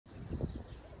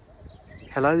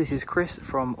Hello, this is Chris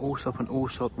from Allsop and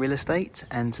Allsop Real Estate,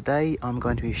 and today I'm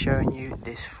going to be showing you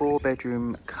this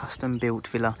 4-bedroom custom built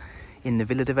villa in the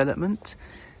villa development.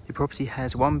 The property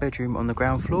has 1 bedroom on the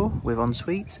ground floor with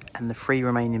ensuite, and the 3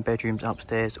 remaining bedrooms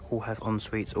upstairs all have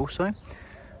ensuites also.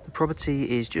 The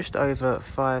property is just over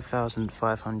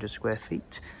 5,500 square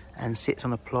feet and sits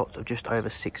on a plot of just over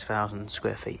 6,000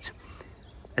 square feet.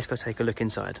 Let's go take a look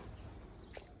inside.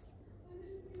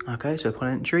 Okay, so upon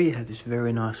entry you have this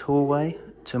very nice hallway.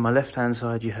 To my left hand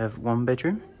side you have 1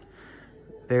 bedroom,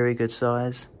 very good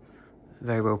size,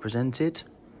 very well presented,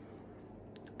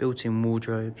 built-in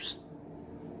wardrobes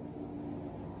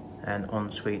and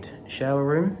ensuite shower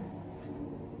room.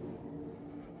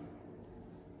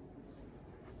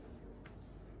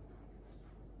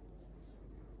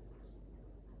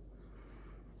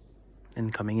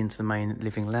 Then coming into the main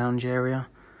living lounge area,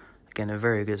 again a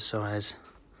very good size,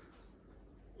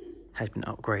 has been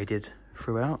upgraded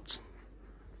throughout.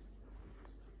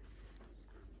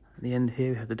 At the end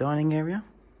here we have the dining area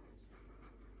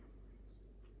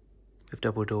with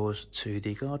double doors to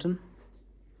the garden.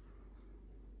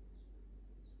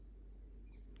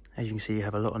 As you can see, you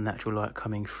have a lot of natural light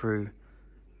coming through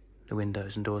the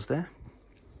windows and doors there.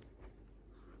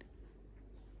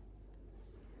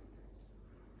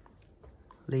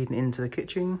 Leading into the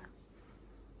kitchen,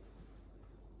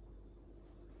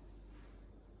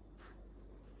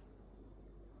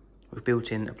 with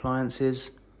built-in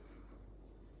appliances,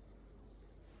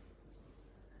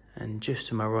 and just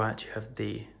to my right you have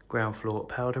the ground floor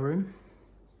powder room.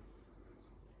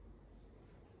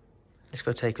 Let's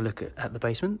go take a look at the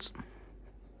basement.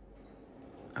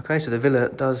 Okay, so the villa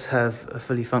does have a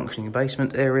fully functioning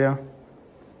basement area.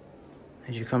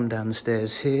 As you come down the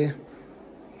stairs here,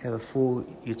 you have a full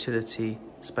utility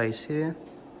space here.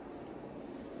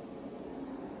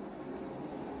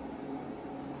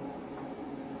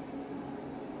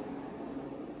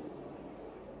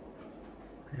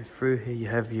 And through here you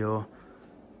have your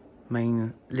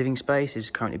main living space. Is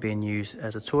currently being used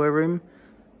as a toy room.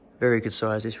 Very good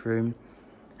size, this room.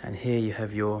 And here you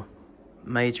have your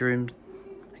maid's room.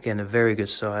 Again, a very good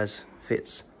size,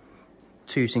 fits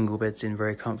 2 single beds in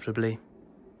very comfortably.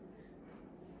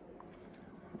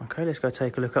 Okay, let's go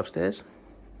take a look upstairs.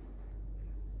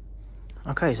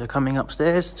 Okay, so coming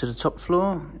upstairs to the top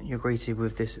floor, you're greeted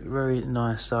with this very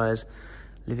nice size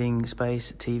living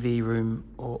space, TV room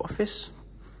or office.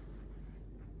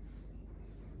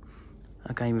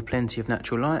 Again, with plenty of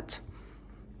natural light.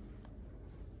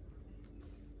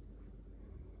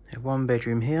 A 1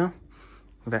 bedroom here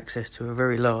with access to a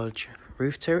very large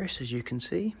roof terrace, as you can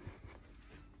see.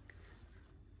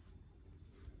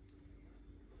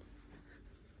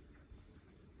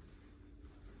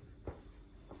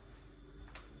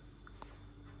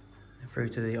 And through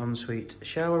to the ensuite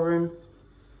shower room.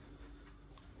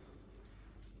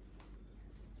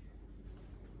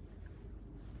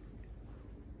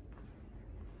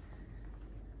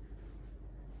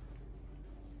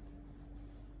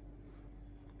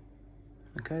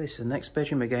 Okay, this is the next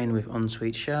bedroom, again with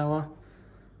ensuite shower.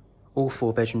 All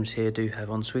 4 bedrooms here do have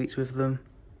ensuites with them.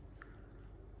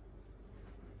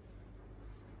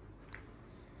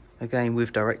 Again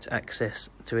with direct access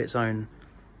to its own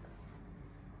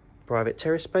private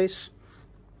terrace space.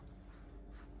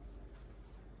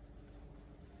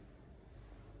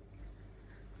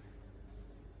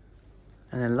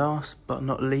 And then last but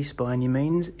not least by any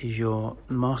means is your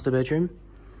master bedroom.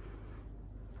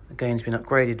 Again, it's been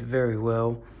upgraded very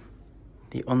well.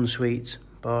 The ensuite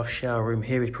bath shower room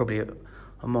here is probably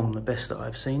among the best that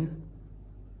I've seen.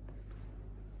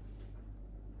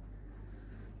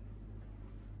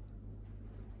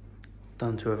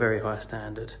 Done to a very high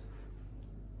standard.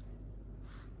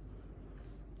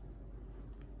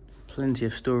 Plenty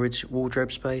of storage,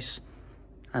 wardrobe space,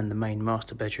 and the main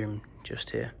master bedroom just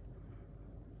here.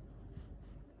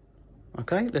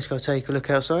 Okay, let's go take a look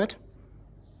outside.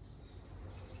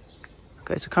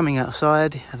 Okay, so coming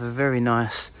outside, you have a very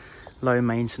nice low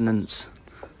maintenance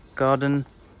garden.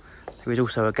 There is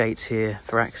also a gate here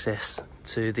for access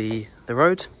to the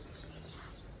road.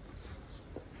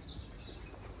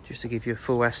 Just to give you a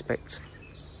full aspect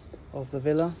of the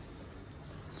villa.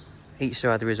 Each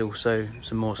side there is also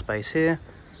some more space here.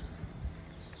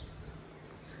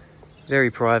 Very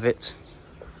private.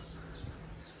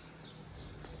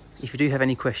 If you do have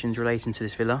any questions relating to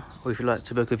this villa, or if you'd like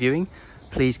to book a viewing,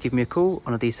 please give me a call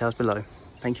on the details below.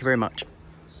 Thank you very much.